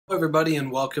Hello everybody and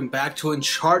welcome back to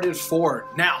Uncharted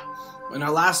 4. Now, in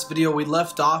our last video we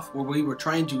left off where we were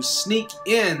trying to sneak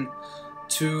in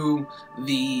to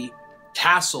the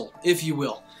castle, if you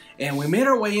will. And we made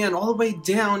our way in all the way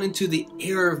down into the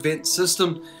air vent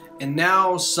system, and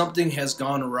now something has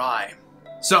gone awry.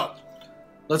 So,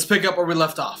 let's pick up where we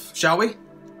left off, shall we?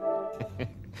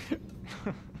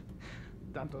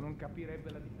 Tanto non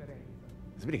capirebbe la differenza.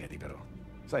 Sbrigati però.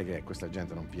 Sai che questa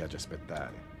gente non piace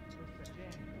aspettare.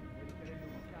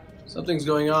 Something's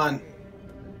going on.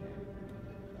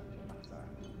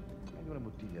 Prendi una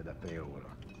bottiglia da €3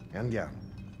 e andiamo.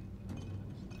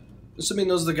 Assuming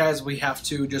those are the guys we have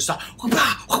to just and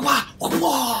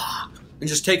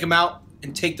just take them out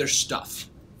and take their stuff.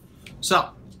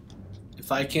 So,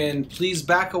 if I can please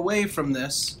back away from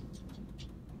this,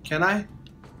 can I?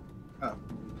 Oh.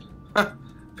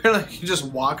 Apparently I can just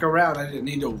walk around. I didn't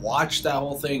need to watch that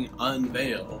whole thing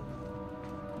unveil.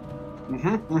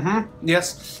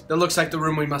 Yes, that looks like the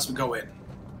room we must go in.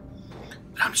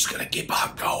 But I'm just gonna keep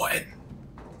on going.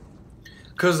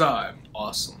 Cause I'm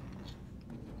awesome.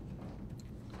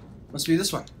 Must be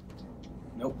this one.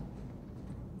 Nope.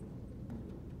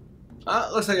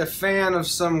 Looks like a fan of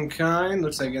some kind.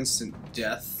 Looks like instant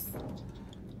death.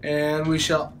 And we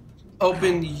shall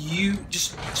open you.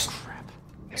 Just crap.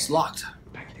 It's locked.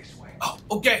 Back this way. Oh,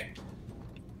 okay.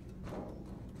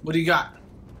 What do you got?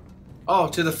 Oh,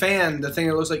 to the fan, the thing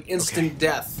that looks like instant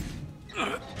death.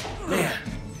 Man.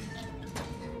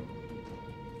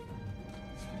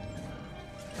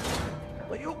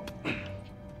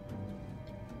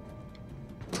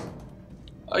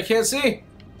 I can't see.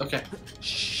 Okay.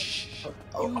 Shh.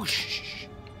 Oh, shh.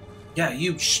 Yeah,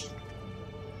 you. Shh.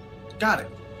 Got it.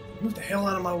 Move the hell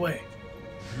out of my way.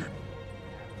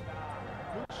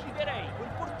 Ucciderei quel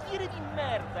portiere di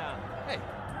merda! Ehi,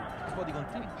 un po' di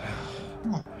continuità.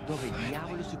 Dove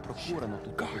diavolo si procurano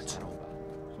tutte queste roba?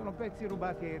 Sono pezzi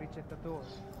rubati ai ricettatori.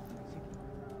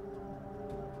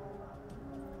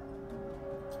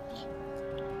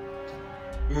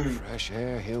 Fresh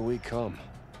air, here we come.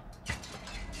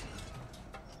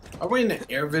 Are we in an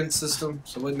air vent system?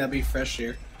 So wouldn't that be fresh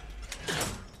air?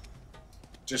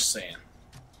 Just saying.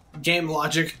 Game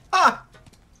logic. Ah!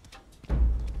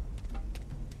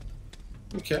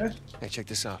 Okay. Hey, check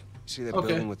this out. See that Okay.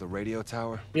 building with the radio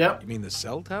tower? Yep. You mean the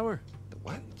cell tower? The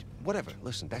what? Whatever.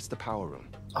 Listen, that's the power room.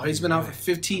 Oh, he's been out for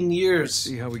 15 years.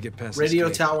 See how we get past Radio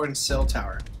this gate. tower and cell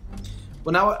tower.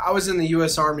 When I was in the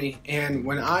U.S. Army, and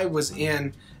when I was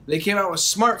in, they came out with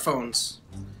smartphones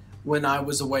when I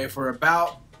was away for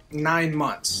about 9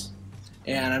 months.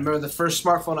 And I remember the first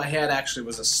smartphone I had actually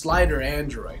was a slider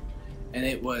Android. And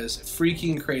it was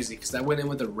freaking crazy because I went in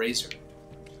with a razor.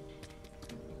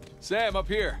 Sam, up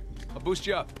here. I'll boost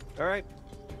you up. All right.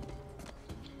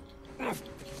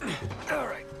 All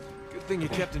right. Good thing you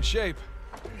kept in shape.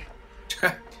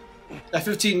 That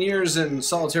 15 years in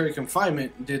solitary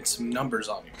confinement did some numbers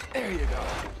on you. There you go.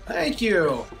 Thank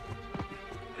you.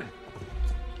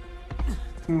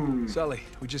 Sully,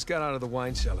 we just got out of the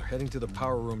wine cellar, heading to the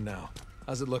power room now.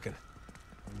 How's it looking?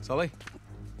 Sully?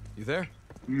 You there?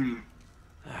 It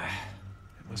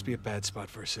must be a bad spot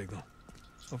for a signal.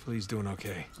 Hopefully he's doing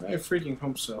okay. I freaking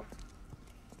hope so.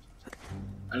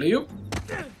 Alley-oop.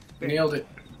 Nailed it.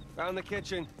 Found the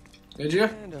kitchen. Did you?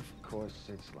 And of course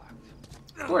it's locked.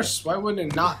 Of course. Why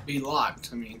wouldn't it not be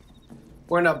locked? I mean,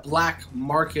 we're in a black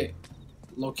market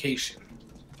location.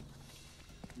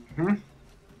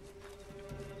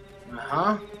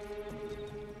 Uh-huh.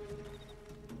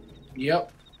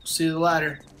 Yep. See the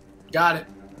ladder. Got it.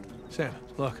 Sam,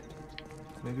 look.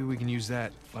 Maybe we can use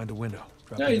that. Find a window.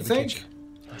 Drop Yeah, into you the think? kitchen.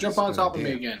 Jump on top of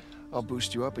me again. I'll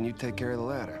boost you up and you take care of the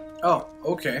ladder. Oh,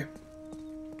 okay.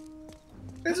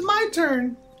 It's my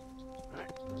turn.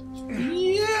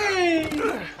 Yay!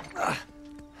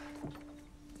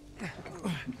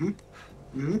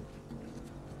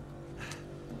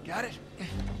 Got it?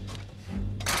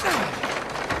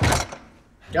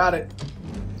 Got it.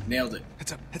 Nailed it.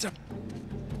 Heads up, heads up.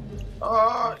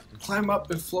 Oh, climb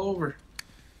up and flow over.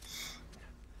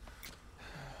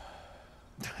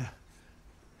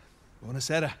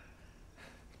 Buonasera.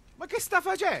 Ma che sta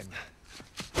facendo?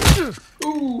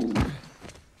 Ooh.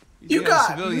 You Yeah, got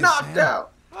civilians, knocked yeah.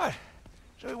 out. What?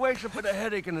 So he wakes up with a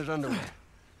headache in his underwear.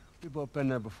 We've both been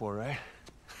there before, right?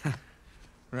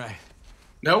 Right.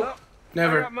 Nope. Well, I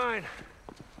Never. got mine.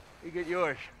 You get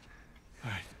yours.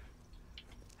 All right.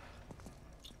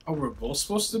 Oh, we're both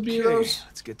supposed to be Okay, those?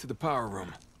 let's get to the power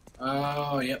room.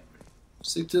 Oh, yep.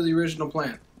 Stick to the original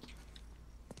plan.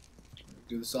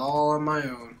 Do this all on my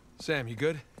own. Sam, you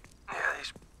good? Yeah,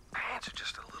 these pants are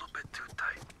just a little bit too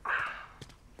tight.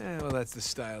 Yeah, well, that's the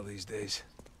style these days.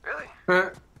 Really?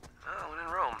 Huh?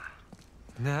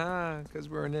 Nah, because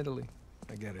we're in Italy.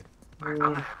 I get it.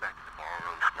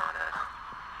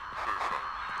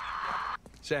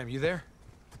 Sam, you there?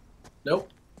 Nope.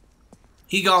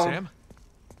 He gone. Sam?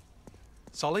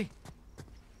 Sully?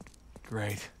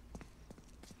 Great.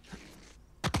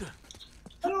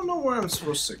 I don't know where I'm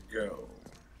supposed to go.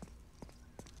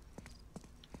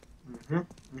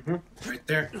 Right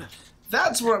there.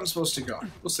 That's where I'm supposed to go.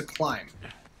 I'm supposed to climb.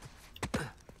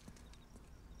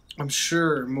 I'm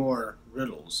sure more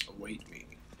riddles await me.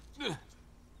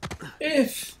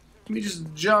 Let me just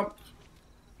jump.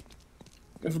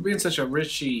 If we're being such a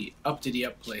richy,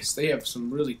 up-to-the-up place, they have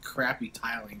some really crappy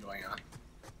tiling going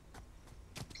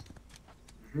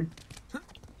on.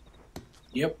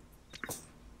 Yep.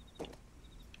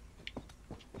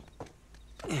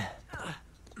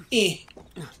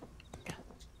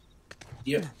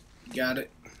 Yep, got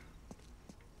it.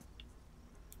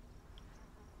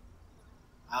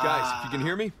 Guys, if you can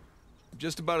hear me, I'm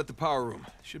just about at the power room.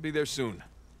 Should be there soon.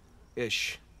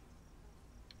 Ish.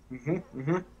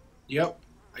 Yep,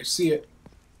 I see it.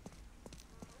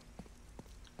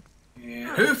 And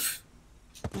hoof.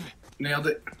 Nailed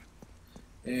it.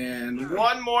 And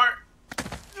one more.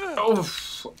 Oh,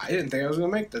 I didn't think I was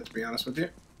gonna make that, to be honest with you.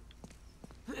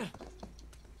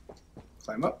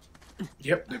 Climb up.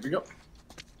 Yep, there we go.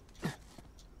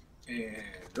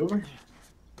 And over.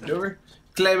 And over.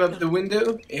 Climb up the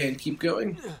window and keep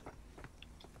going.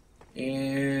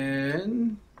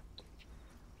 And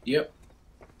yep.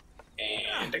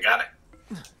 And I got it.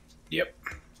 Yep.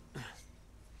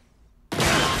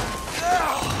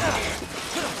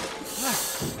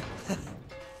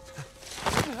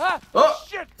 Oh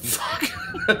shit! Fuck!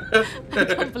 I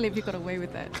can't believe you got away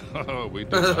with that. Oh, we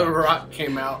did. The rock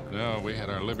came out. No, we had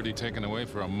our liberty taken away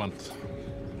for a month.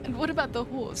 And what about the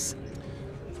horse?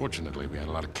 Fortunately, we had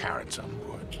a lot of carrots on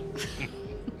board.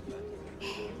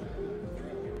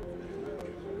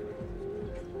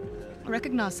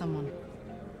 Recognize someone?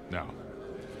 No.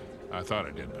 I thought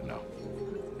I did, but no.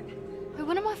 Hey,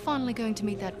 when am I finally going to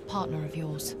meet that partner of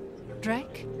yours?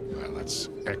 Drake? Well, that's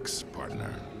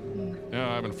ex-partner.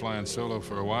 Yeah, I've been flying solo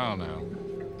for a while now.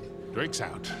 Drake's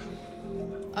out.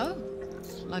 Oh,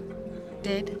 like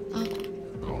dead? Oh.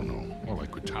 Oh, no. More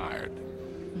like retired.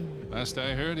 Last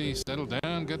I heard, he settled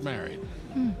down, got married.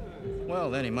 Well,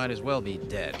 then he might as well be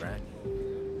dead, right?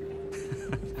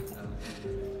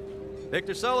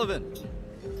 Victor Sullivan!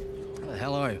 How the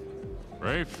hell are you?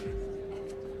 Rafe?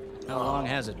 How long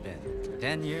has it been?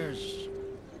 10 years?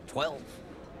 12?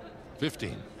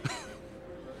 15.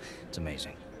 It's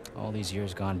amazing. All these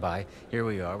years gone by, here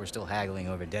we are, we're still haggling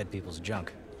over dead people's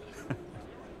junk.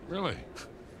 Really?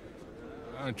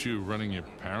 Aren't you running your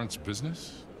parents'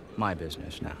 business? My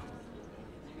business now.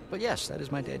 But yes, that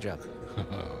is my day job.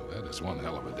 That is one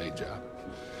hell of a day job.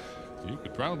 You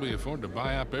could probably afford to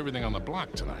buy up everything on the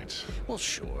block tonight. Well,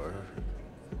 sure.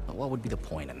 But what would be the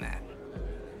point in that?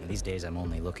 And these days, I'm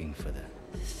only looking for the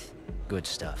good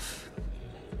stuff.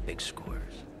 Big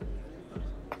scores.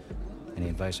 Any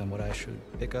advice on what I should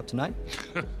pick up tonight?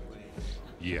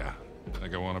 Yeah, I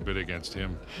think I want to bid against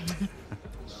him.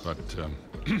 But,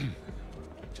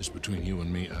 just between you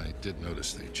and me, I did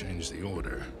notice they changed the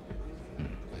order.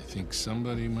 I think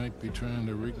somebody might be trying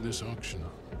to rig this auction.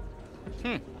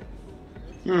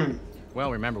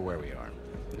 Well, remember where we are.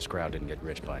 This crowd didn't get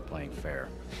rich by playing fair.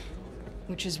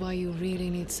 Which is why you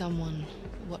really need someone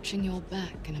watching your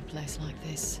back in a place like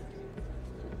this.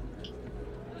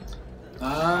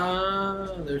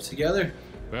 They're together.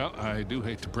 Well, I do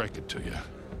hate to break it to you.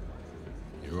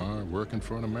 You are working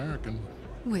for an American.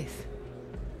 We've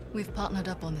partnered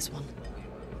up on this one.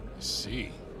 I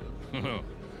see.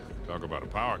 Talk about a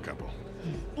power couple.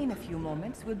 In a few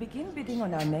moments, we'll begin bidding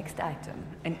on our next item,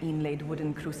 an inlaid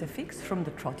wooden crucifix from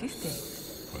the Trotty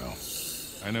State. Well,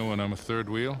 I know when I'm a third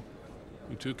wheel.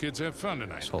 You two kids have fun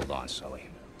tonight. Just hold on, Sully.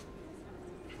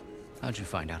 How'd you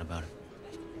find out about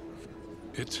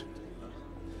it? It?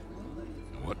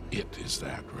 What it is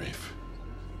that, Rafe?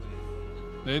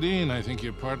 Nadine, I think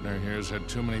your partner here has had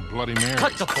too many Bloody Marys.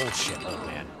 Cut the bullshit, old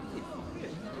man.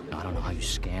 I don't know how you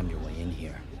scammed your way in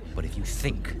here, but if you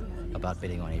think about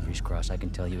bidding on Avery's Cross, I can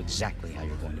tell you exactly how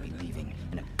you're going to be leaving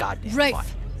in a goddamn Rafe!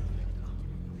 fight.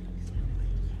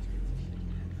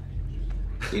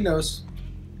 He knows.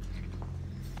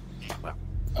 Well,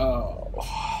 Oh.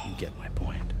 you get my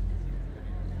point.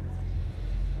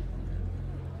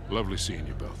 Lovely seeing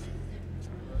you both.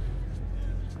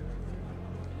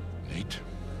 Nate?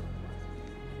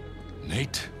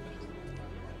 Nate?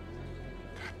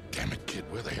 God damn it, kid,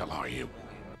 where the hell are you?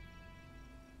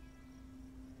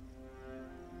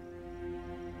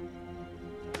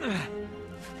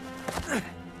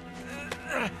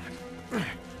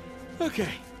 Okay.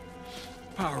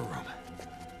 Power room.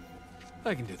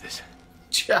 I can do this.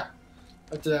 Yeah.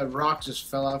 After that rock just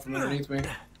fell out from underneath me.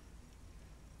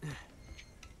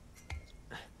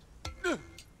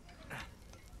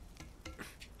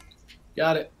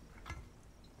 Got it.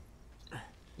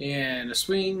 And a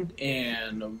swing,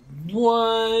 and a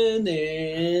 1,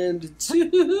 and a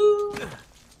 2.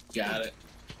 Got it.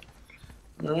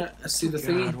 Alright, I see the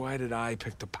thingy. God, why did I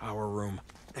pick the power room?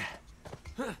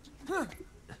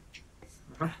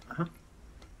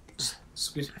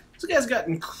 Squeeze. This guy's got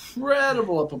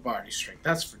incredible upper body strength.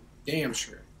 That's for damn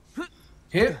sure.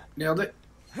 Hit, nailed it.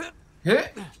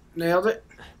 Hit, nailed it.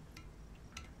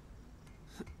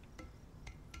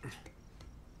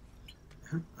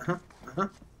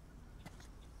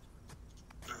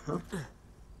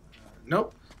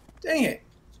 Nope. Dang it.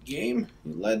 Game,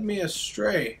 you led me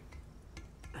astray.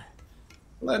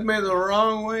 Led me the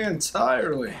wrong way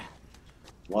entirely.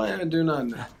 Why, I do not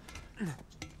know.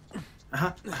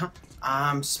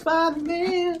 I'm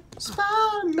Spider-Man,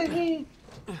 Spider-Man.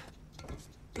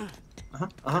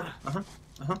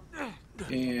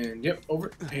 And yep,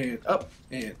 over and up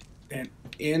and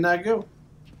in I go.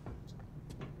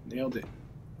 Nailed it.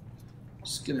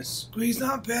 Just gonna squeeze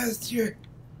on past here.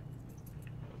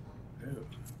 Oh.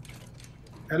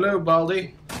 Hello,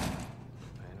 Baldy.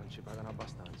 Non ci pagano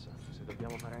abbastanza. Se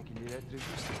dobbiamo fare anche gli elettrici.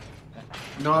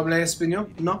 No habla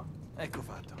español? No? Ecco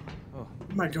fatto. Oh,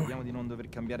 Where am I going? vediamo di non dover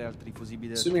cambiare altri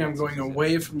fusibili. Assuming I'm going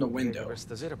away from the window. Per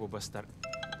stasera può bastare.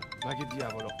 Ma che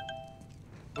diavolo?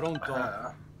 Pronto?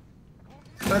 I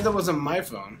thought that wasn't my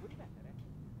phone.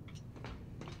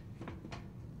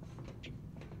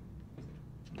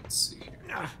 Let's see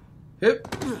here. Hip.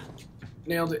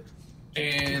 Nailed it.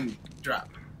 And drop.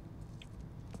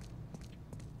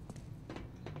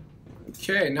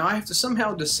 Okay, now I have to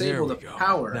somehow disable the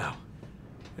power. Now,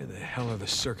 where the hell are the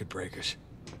circuit breakers?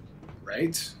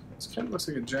 Right? This kind of looks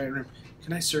like a giant room.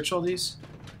 Can I search all these?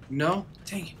 No?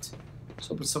 Dang it. Let's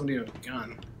hoping somebody with a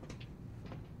gun.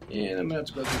 And I'm gonna have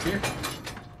to go through here.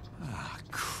 Ah,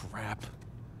 crap.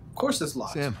 Of course it's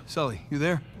locked. Sam, Sully, you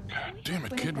there? God damn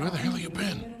it, kid, where the hell have you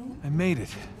been? I made it.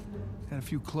 Had a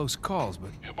few close calls, but...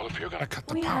 Yeah, well, if you're gonna cut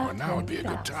the power, now would be a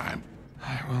good time.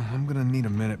 Well, I'm gonna need a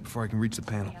minute before I can reach the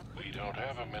panel. We don't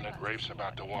have a minute. Rafe's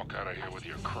about to walk out of here with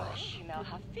your cross.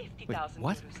 Wait,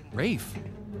 what? Rafe?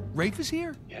 Rafe is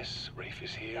here? Yes, Rafe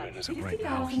is here and is Right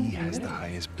now, he has the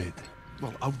highest bid.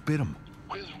 Well, outbid him.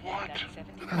 with what? I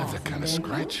don't have that kind of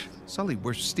scratch. Sully,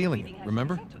 we're stealing it,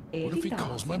 remember? What if he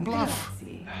calls my bluff?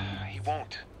 He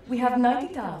won't. We have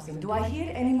 90,000. Do I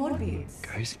hear any more bids?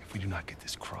 Guys, if we do not get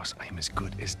this cross, I am as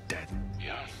good as dead.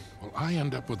 Yeah. Well, I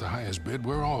end up with the highest bid.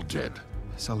 We're all dead.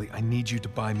 Sully, I need you to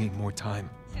buy me more time.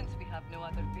 Since we have no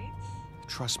other bids.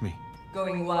 Trust me.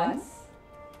 Going once?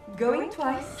 Going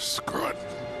twice? Screw it.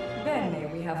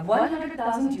 Then we have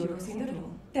 100,000 euros in the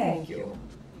room. Thank you.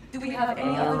 Do we have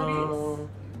any other bids?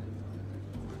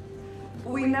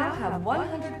 We now have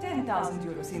 110,000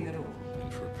 euros in the room.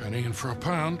 For a penny and for a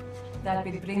pound. That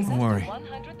bid brings Don't us worry. to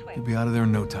 120. You'll be out of there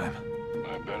in no time.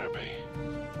 I better be.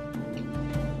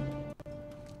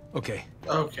 Okay.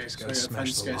 Okay, Just so gotta I gotta find smash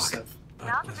this the guy's lock. stuff.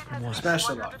 Now the bid has reached Smash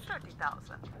the lock.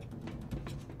 130,000.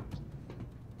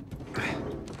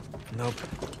 Nope.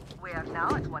 We are now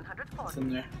at 140. What's in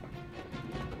there?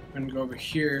 I'm gonna go over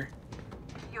here.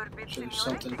 Your bid, Sure, Signore,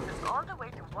 something. takes us all the way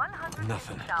to 180,000.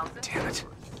 Nothing. Damn it.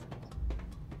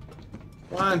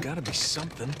 Come on. Gotta be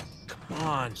something. Come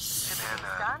on. Just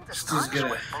as good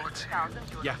at.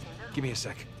 Yeah, give me a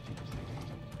sec.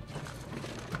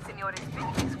 Signore's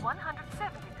bid is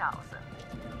 170,000.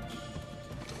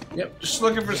 Yep, just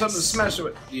looking for something to smash it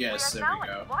with. We Yes, are there now we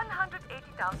go. at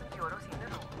 180,000 euros in the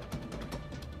room.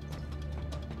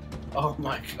 Oh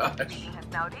my gosh. Bidding has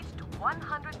now reached to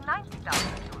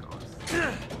 190,000 euros.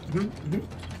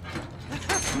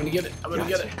 I'm gonna get it. I'm gonna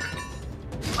get it.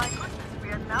 My goodness, we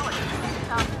are now at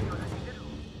 50,000 euros in the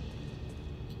room.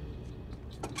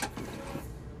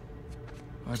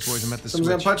 All right, boys, I'm at the Someone's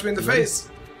gonna switch. punch me in the You ready? face.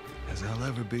 As I'll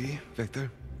ever be, Victor.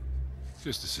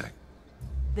 Just a sec.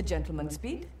 The gentleman's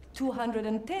bid,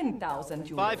 210,000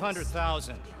 euros.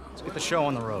 500,000. Let's get the show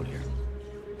on the road here.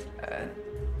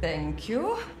 Thank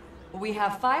you. We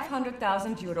have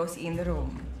 500,000 euros in the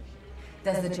room.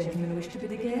 Does the gentleman wish to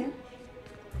bid again?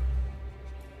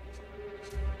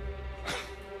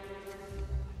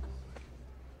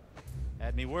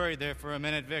 Had me worried there for a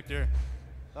minute, Victor.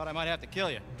 Thought I might have to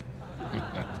kill you.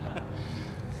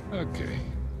 Okay.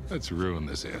 Let's ruin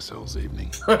this asshole's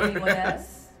evening. Anyone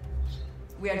else?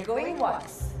 We are going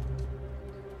once.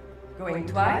 Going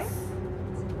twice?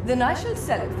 Then I shall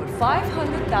sell it for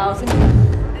 500,000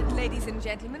 euros. Ladies and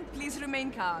gentlemen, please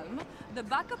remain calm. The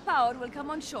backup power will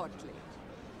come on shortly.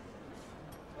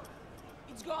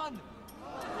 It's gone!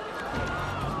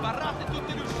 Sbarrate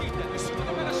tutte le uscite! Nessuno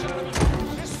deve lasciare la vita!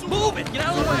 Nessuno! Move it! Get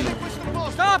out of the way!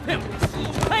 Stop him!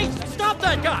 Hey! Stop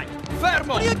that guy! Fermo!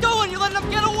 What are you doing? You letting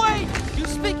him get away! You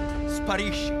speak...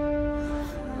 Sparisci.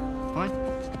 What?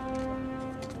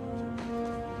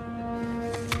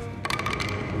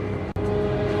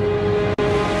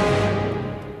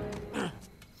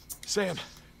 Sam,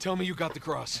 tell me you got the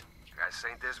cross. Got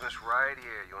St. Dismas right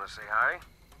here. You want to say hi?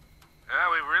 Yeah,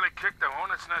 we really kicked the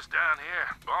hornet's nest down here.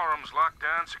 Ballroom's locked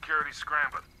down, security's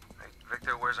scrambling. Hey,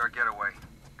 Victor, where's our getaway?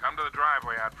 Come to the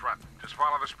driveway out front. Just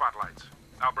follow the spotlights.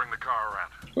 I'll bring the car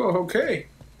around. Oh, okay.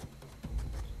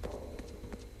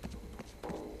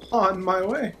 On my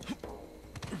way.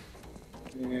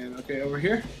 And okay, over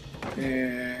here.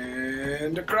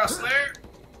 And across there.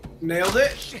 Nailed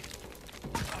it.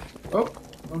 Oh,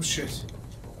 oh shit.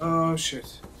 Oh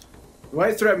shit. The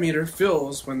white threat meter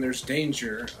fills when there's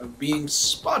danger of being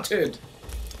spotted.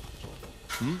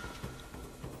 The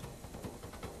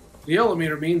yellow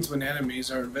meter means when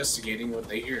enemies are investigating what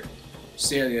they hear.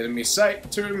 Stay at the enemy's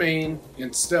sight to remain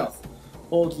in stealth.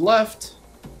 Hold left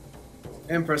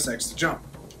and press X to jump.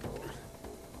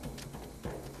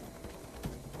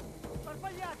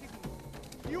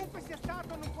 Chiunque sia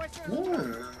stato non può essere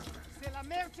lasciato. Se la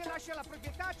merce lascia la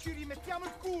proprietà ci rimettiamo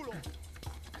il culo.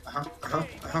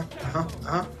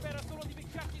 Spera solo di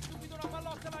beccarti subito una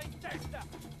pallotta là in testa.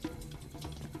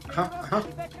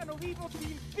 Ti beccano vivo,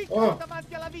 ti impiccano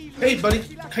davanti alla villa. Hey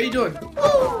buddy, how you doing?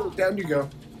 Oh, down you go.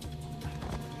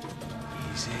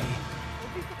 Easy. Ho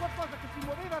visto qualcosa che si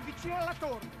muoveva vicino alla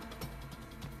torre.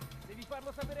 Devi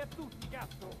farlo sapere a tutti,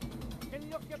 cazzo. Tieni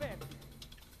gli occhi aperti.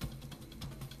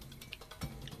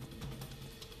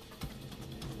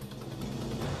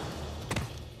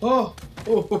 Oh,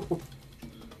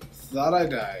 thought I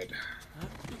died.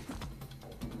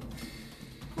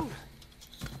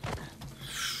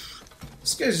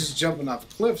 This guy's just jumping off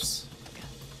cliffs.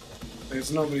 Like it's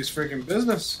nobody's freaking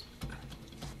business.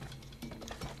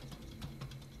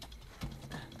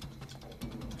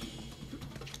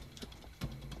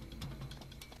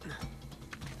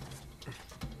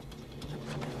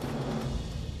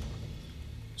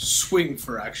 Swing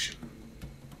for action.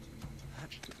 There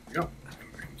we go.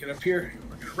 Get up here.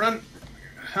 We're gonna run.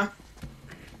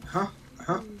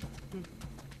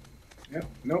 Yep.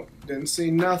 Nope. Didn't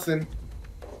see nothing.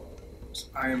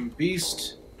 I am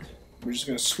beast. We're just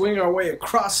gonna swing our way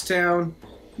across town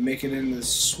and make it in this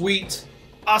sweet,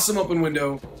 awesome open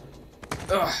window.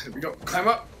 There we go. Climb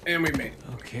up, and we made it.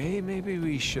 Okay, maybe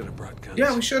we should have brought guns.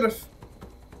 Yeah, we should have.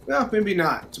 Well, maybe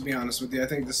not. To be honest with you, I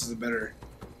think this is a better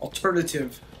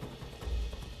alternative.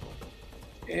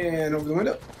 And over the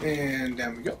window, and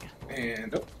down we go,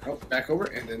 and back over,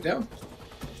 and then down.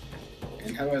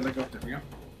 And how do I let go? There we go.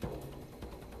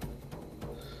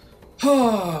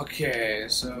 Okay,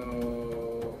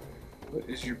 so what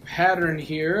is your pattern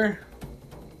here?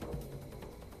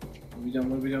 What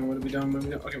are we done?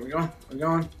 Okay, we're going.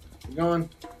 We're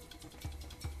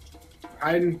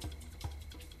hiding.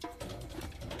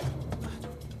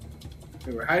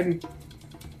 Okay, we're hiding.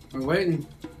 We're waiting.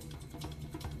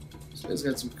 It's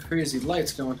got some crazy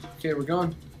lights going. Okay, we're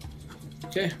going.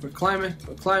 Okay, we're climbing.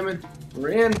 We're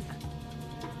in.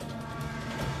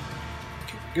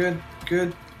 Okay,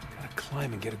 good. Gotta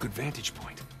climb and get a good vantage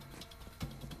point.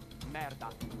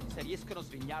 Merda, se riescono a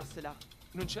svignarsela,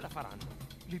 non ce la faranno.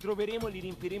 Li troveremo e li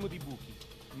riempiremo di buchi.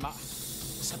 Ma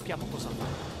sappiamo cosa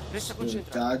fare. Resta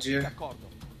concentrato. D'accordo.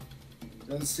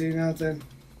 Don't see nothing.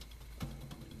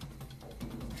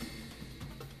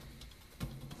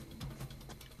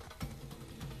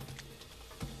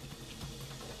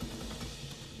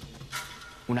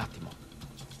 Un attimo.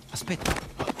 Aspetta.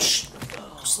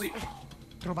 Go sleep.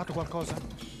 Trovato qualcosa?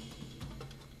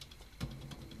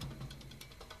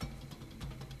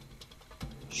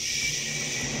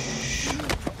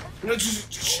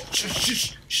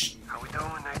 How we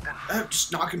doing, Nathan? I'm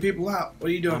just knocking people out. What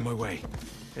are you doing? On my way.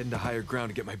 Heading to higher ground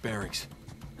to get my bearings.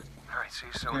 All right, see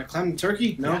you soon. Can I climb the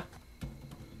turkey? No. Yeah.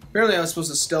 Apparently I was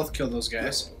supposed to stealth kill those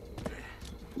guys.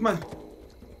 Come on.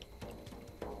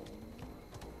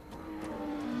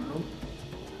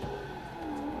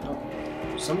 Oh.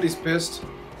 Somebody's pissed.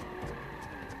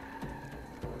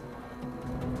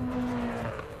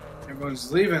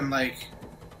 Everyone's leaving, like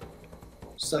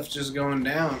stuff's just going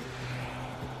down.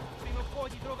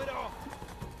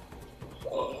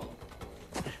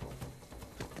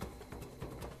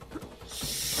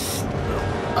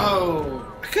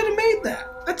 Oh, I could have made that.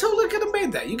 I totally could have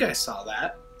made that. You guys saw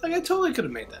that. Like, I totally could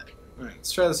have made that. Alright,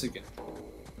 let's try this again.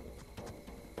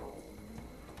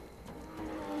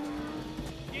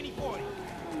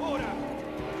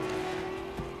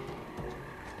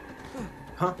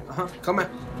 Come on.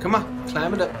 Come on.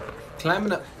 Climb it up. Climb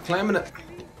it up. Climb it up.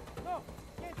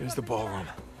 Here's the ballroom.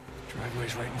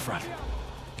 Driveway's right in front.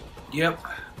 Yep.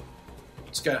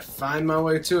 Just gotta find my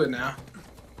way to it now.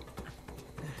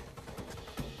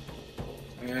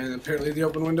 And apparently the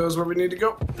open window is where we need to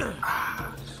go. Okay.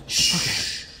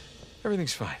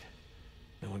 Everything's fine.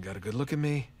 No one got a good look at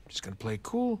me. Just gonna play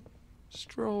cool.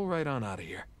 Stroll right on out of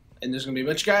here. And there's gonna be a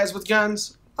bunch of guys with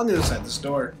guns on the other side of this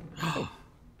door.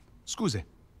 Scusi.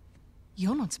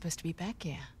 You're not supposed to be back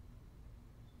here.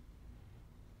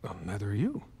 Well, neither are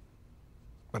you.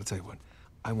 But I'll tell you what.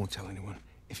 I won't tell anyone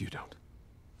if you don't.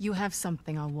 You have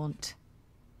something I want,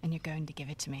 and you're going to give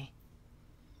it to me.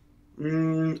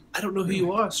 I don't know who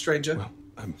you are, stranger. Well,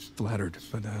 I'm flattered,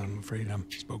 but I'm afraid I'm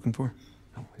spoken for.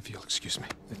 Oh, if you'll excuse me.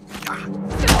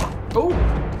 Oh!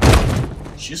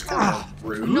 She's kind of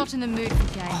rude. I'm not in the mood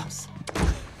for games.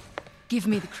 Give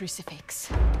me the crucifix.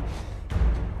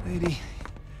 Lady,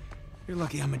 you're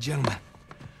lucky I'm a gentleman.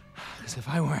 Because if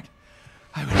I weren't,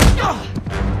 I would...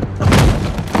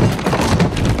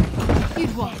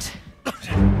 You'd what?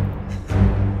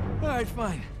 All right,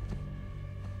 fine.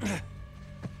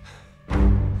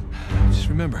 Just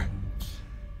remember,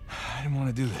 I didn't want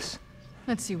to do this.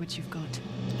 Let's see what you've got.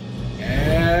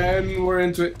 And we're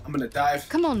into it. I'm gonna dive.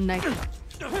 Come on, Nathan.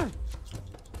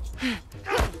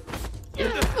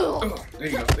 Oh, there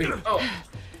you go. There you go. Oh,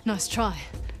 Nice try.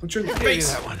 punch her in the Give you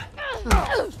face. that one.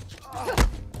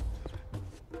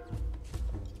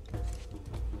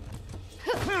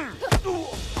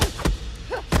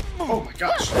 Oh my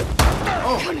gosh.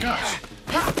 Oh my gosh.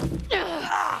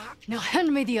 Now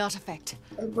hand me the artifact.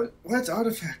 What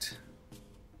artifact?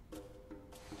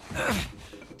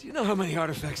 Do you know how many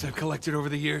artifacts I've collected over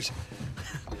the years?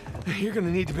 You're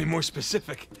gonna need to be more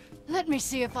specific. Let me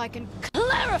see if I can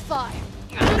clarify.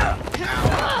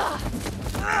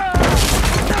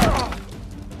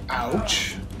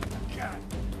 Ouch.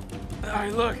 All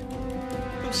right, look.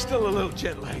 I'm still a little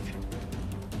jet-lagged.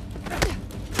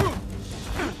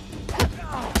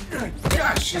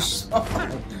 Gosh, she's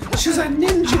a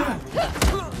ninja.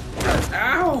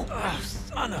 Ow. Oh,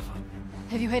 son of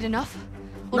a... Have you had enough?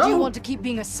 Or No. do you want to keep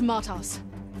being a smartass?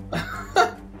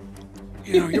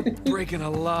 You know, you're breaking a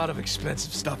lot of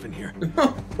expensive stuff in here. If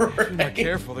you're not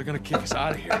careful, they're gonna kick us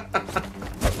out of here.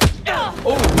 Oh.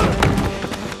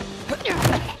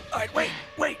 All right,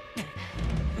 wait.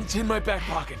 It's in my back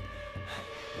pocket.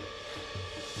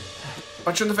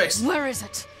 Punch her in the face. Where is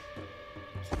it?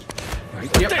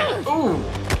 Right Yep. there. Ooh.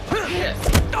 Yes.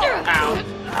 Ow.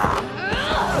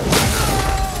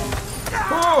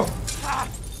 Oh.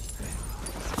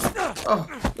 Oh,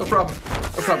 no problem.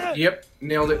 No problem. Yep,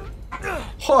 nailed it.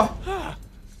 Huh.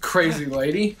 Crazy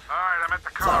lady. All right, I'm at the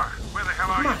car. Where the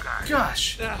hell are My you guys?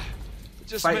 gosh.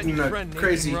 Just Fighting met a your friend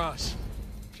crazy- Nathan Ross.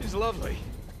 She's lovely.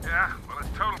 Yeah, well, it's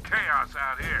total chaos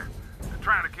out here. They're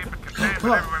trying to keep it contained,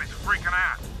 but everybody's freaking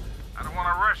out. I don't want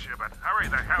to rush you, but hurry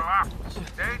the hell up.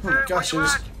 Nathan, Oh my gosh, I where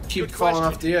you just at? keep Good falling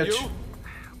question. off the edge. You?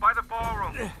 By the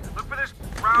ballroom. Look for this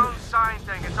round sign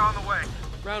thing. It's on the way.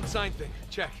 Round sign thing.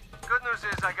 Check. Good news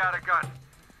is I got a gun.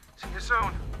 See you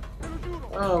soon.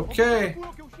 Okay.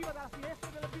 Quello che usciva dalla finestra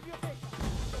della biblioteca.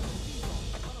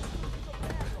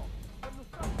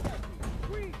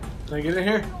 Can I get in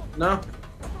here? No?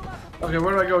 Okay,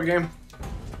 where do I go, game?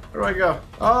 Where do I go?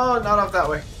 Oh, not off that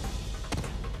way.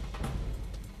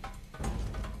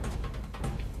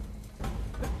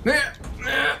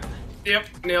 Yep,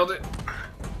 nailed it.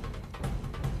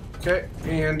 Okay,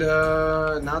 and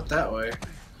not that way.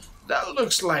 That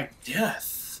looks like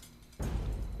death.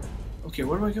 Okay,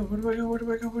 where do I go? Where do I go? Where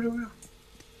do I go? Where do I go?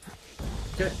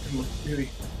 Okay, maybe.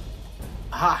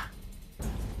 Aha!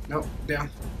 Nope, down.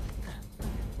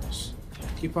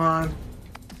 Keep on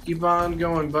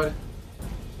going, bud.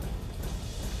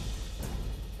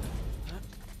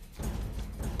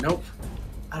 Nope.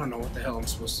 I don't know what the hell I'm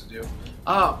supposed to do.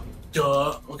 Oh,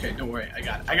 duh. Okay, don't worry. I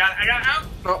got it. Out.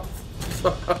 No.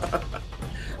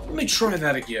 Let me try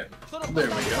that again. There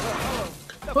we go.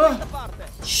 Ah.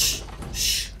 Shh.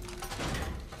 Shh.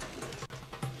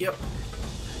 Yep.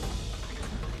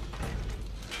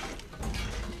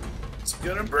 It's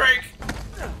gonna break.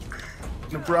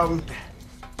 No problem.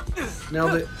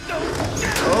 Nailed it.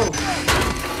 Oh.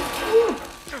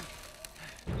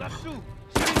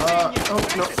 Oh,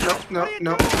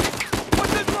 no.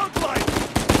 What's it look like?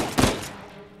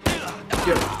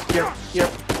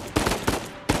 Yep.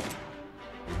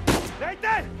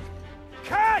 Nathan!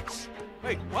 Catch!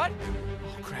 Wait, what?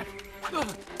 Oh, crap.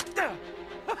 Hey,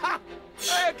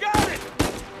 I got it!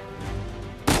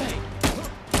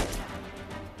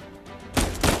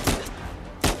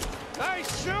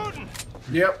 Nice shooting!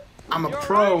 Yep. I'm a You all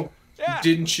pro. right? Yeah.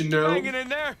 Didn't you know? Hanging in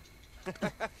there.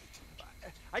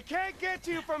 I can't get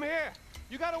to you from here.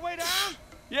 You got a way down?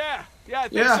 Yeah, I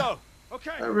think so.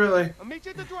 Okay. Not really. I'll meet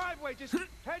you at the driveway. Just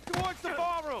head towards the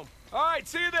ballroom. All right,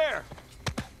 see you there.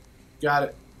 Got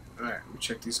it. Alright, we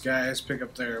check these guys, pick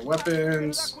up their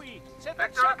weapons.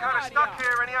 Victor, I'm kind of stuck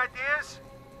here. Any ideas?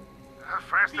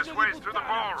 Fastest way is through the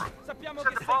ballroom. Said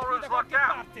the ballroom's locked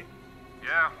out.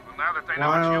 Yeah, well, now that they know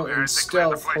While it's you in guys, they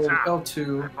cleared the stealth, place hold out.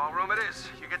 L2. That ballroom it is.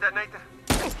 You get that, Nathan?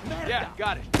 Yeah,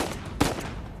 got it.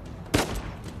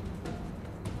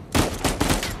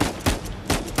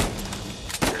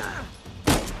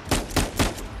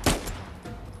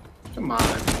 Come on.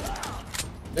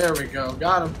 There we go.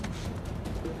 Got him.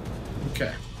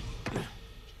 Okay.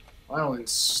 While in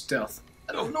stealth.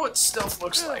 I don't know what stealth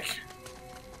looks like.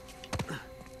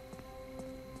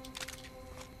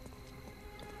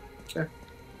 Okay.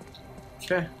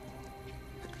 Okay.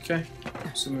 Okay.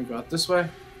 So I'm gonna go out this way.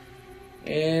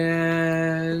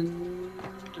 And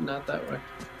not that way.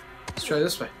 Let's try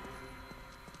this way.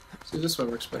 See if this way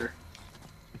works better.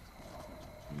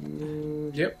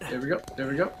 Yep, there we go, there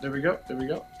we go, there we go, there we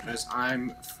go. Because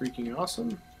I'm freaking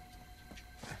awesome.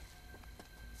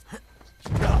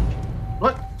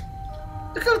 What?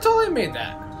 I could have totally made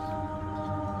that.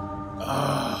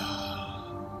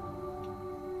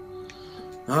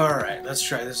 Alright, let's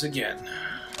try this again.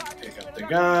 Pick up the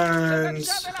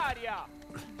guns.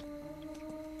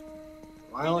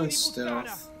 While in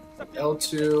stealth,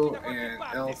 L2 and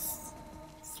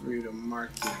L3 to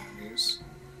mark the enemies.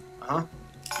 Uh-huh.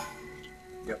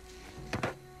 Yep.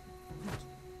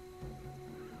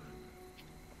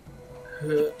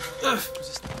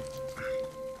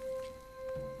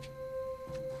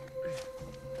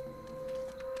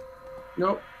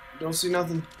 Nope, don't see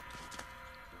nothing.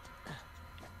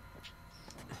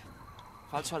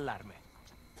 Falso allarme.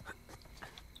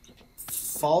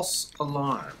 False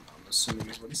alarm, I'm assuming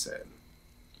is what he said.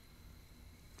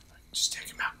 Just take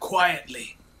him out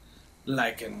quietly,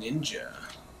 like a ninja.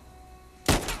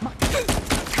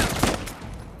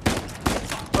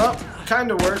 Well,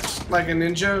 kinda works like a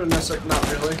ninja, unless like not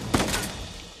really.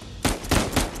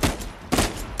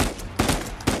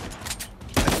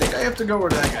 I think I have to go where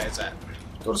that guy's at.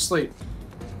 Go to sleep.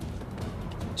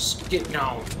 Just get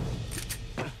going.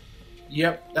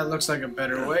 Yep, that looks like a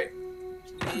better way.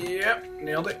 Yep,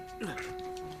 nailed it.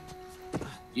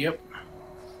 Yep.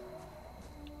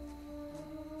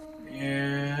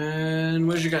 And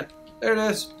where's your gun? There it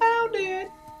is. Found it.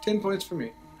 10 points for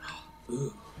me.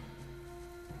 Ooh.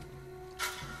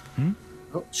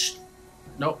 Oh, shh.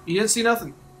 Nope, you didn't see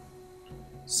nothing.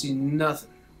 See nothing.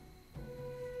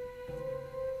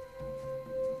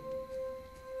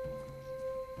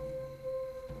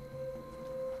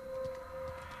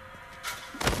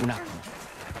 Un attimo.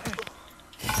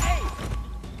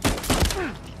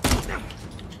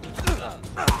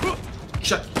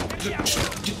 Shut.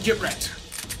 Get wrecked.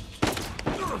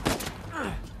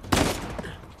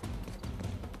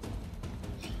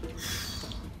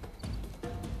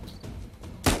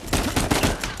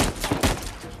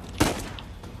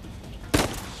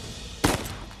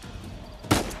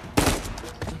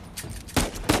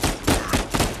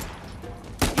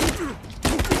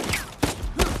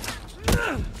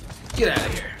 Get out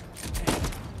of here.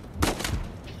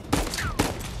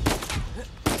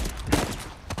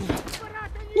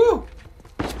 Woo!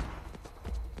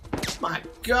 My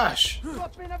gosh.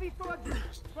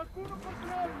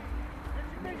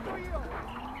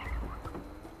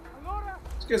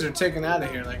 These guys are taken out of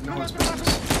here like no one's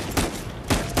business.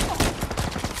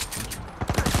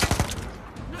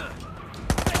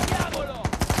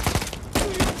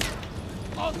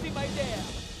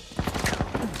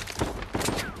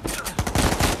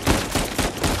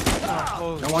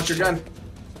 I want your gun.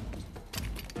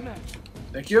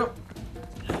 Thank you.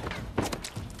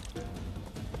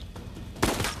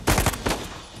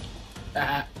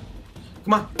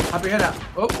 Come on, hop your head out.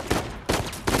 Oh.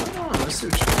 Come on, let's see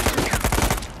what you do.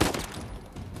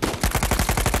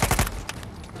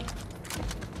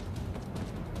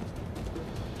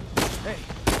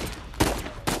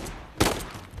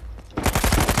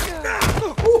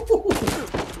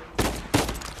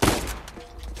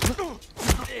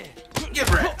 Get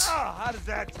wrecked. Oh, how does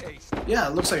that taste? Yeah,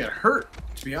 it looks like it hurt,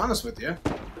 to be honest with you.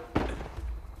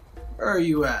 Where are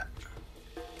you at?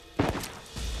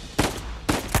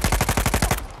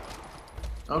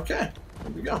 Okay,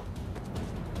 here we go.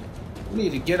 We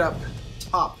need to get up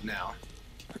top now.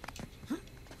 We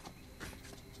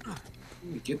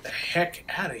need to get the heck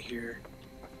out of here.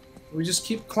 We just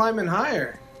keep climbing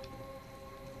higher.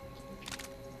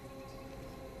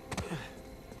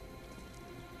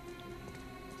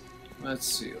 Let's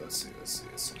see.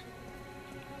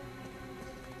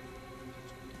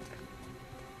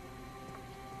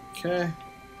 Okay.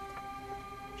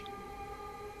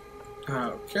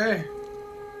 Okay.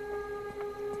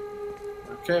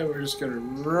 Okay, we're just gonna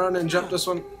run and jump this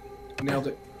one. Nailed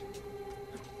it.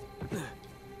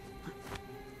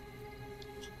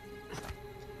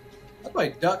 How do I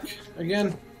duck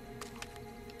again?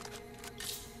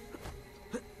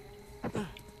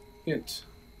 Hint.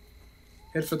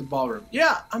 Head for the ballroom.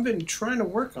 Yeah, I've been trying to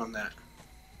work on that.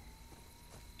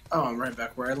 Oh, I'm right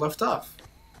back where I left off.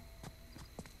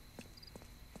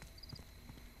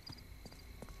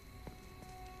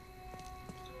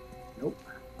 Nope.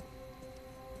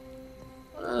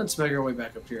 Let's make our way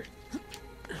back up here.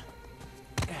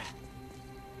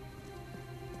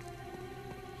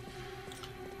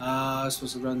 I'm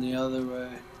supposed to run the other way.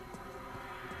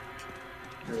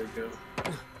 There we go.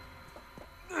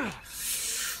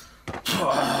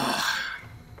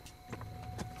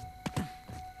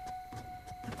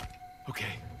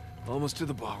 Okay, almost to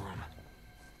the ballroom.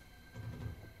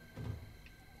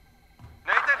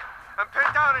 Nathan, I'm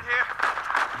pinned down in here.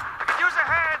 I could use a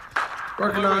hand.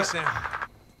 Working on it. Sam.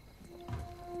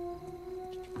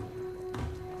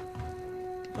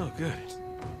 Oh, good.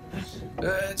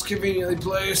 It's conveniently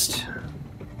placed.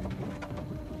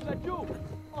 Laggiù!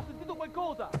 Ho sentito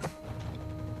qualcosa!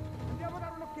 Andiamo a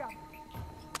dare un'occhiata!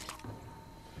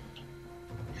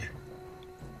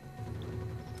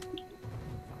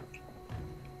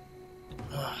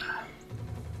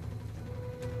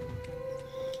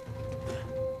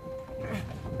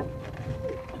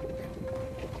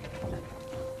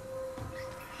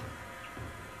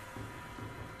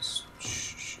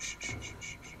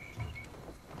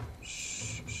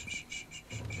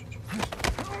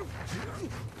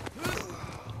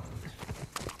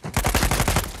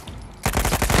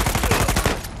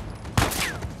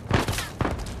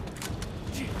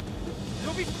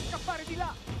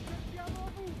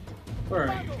 Where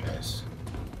are you guys?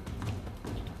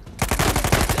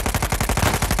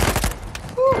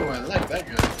 Ooh, I like that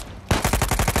guy.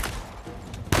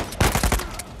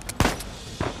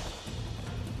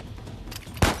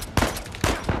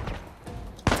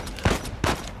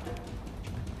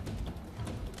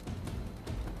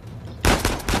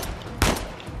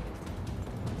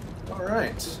 All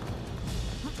right.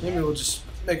 Maybe we'll just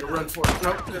make a run for it.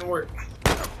 Nope, didn't work.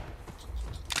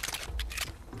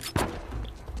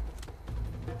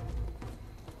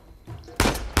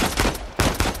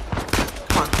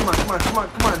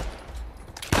 Come on.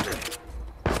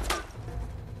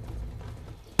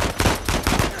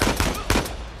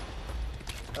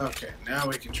 Okay, now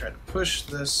we can try to push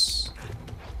this.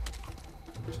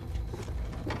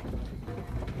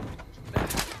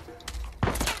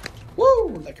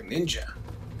 Woo! Like a ninja.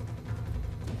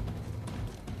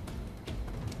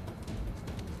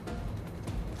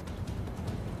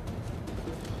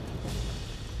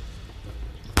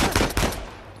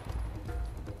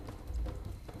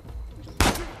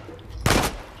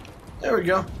 There we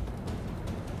go.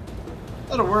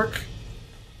 That'll work.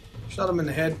 Shot him in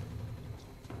the head.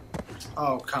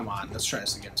 Oh, come on. Let's try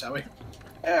this again, shall we?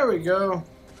 There we go.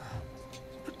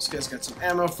 This guy's got some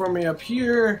ammo for me up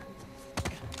here.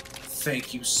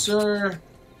 Thank you, sir.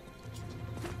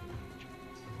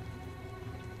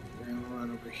 We're gonna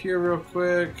run over here real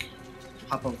quick.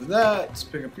 Hop over that. Let's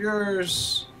pick up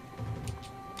yours.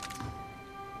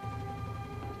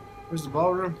 Where's the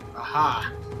ballroom?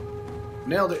 Aha.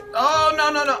 Nailed it. Oh,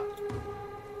 no.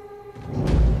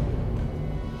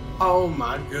 Oh,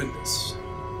 my goodness.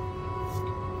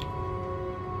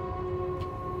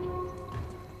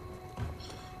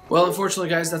 Well, unfortunately,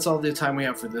 guys, that's all the time we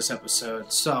have for this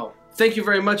episode. So, thank you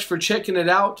very much for checking it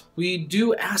out. We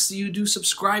do ask that you do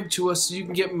subscribe to us so you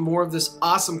can get more of this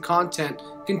awesome content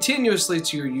continuously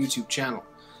to your YouTube channel.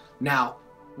 Now,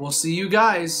 we'll see you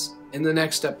guys in the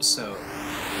next episode.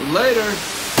 Later.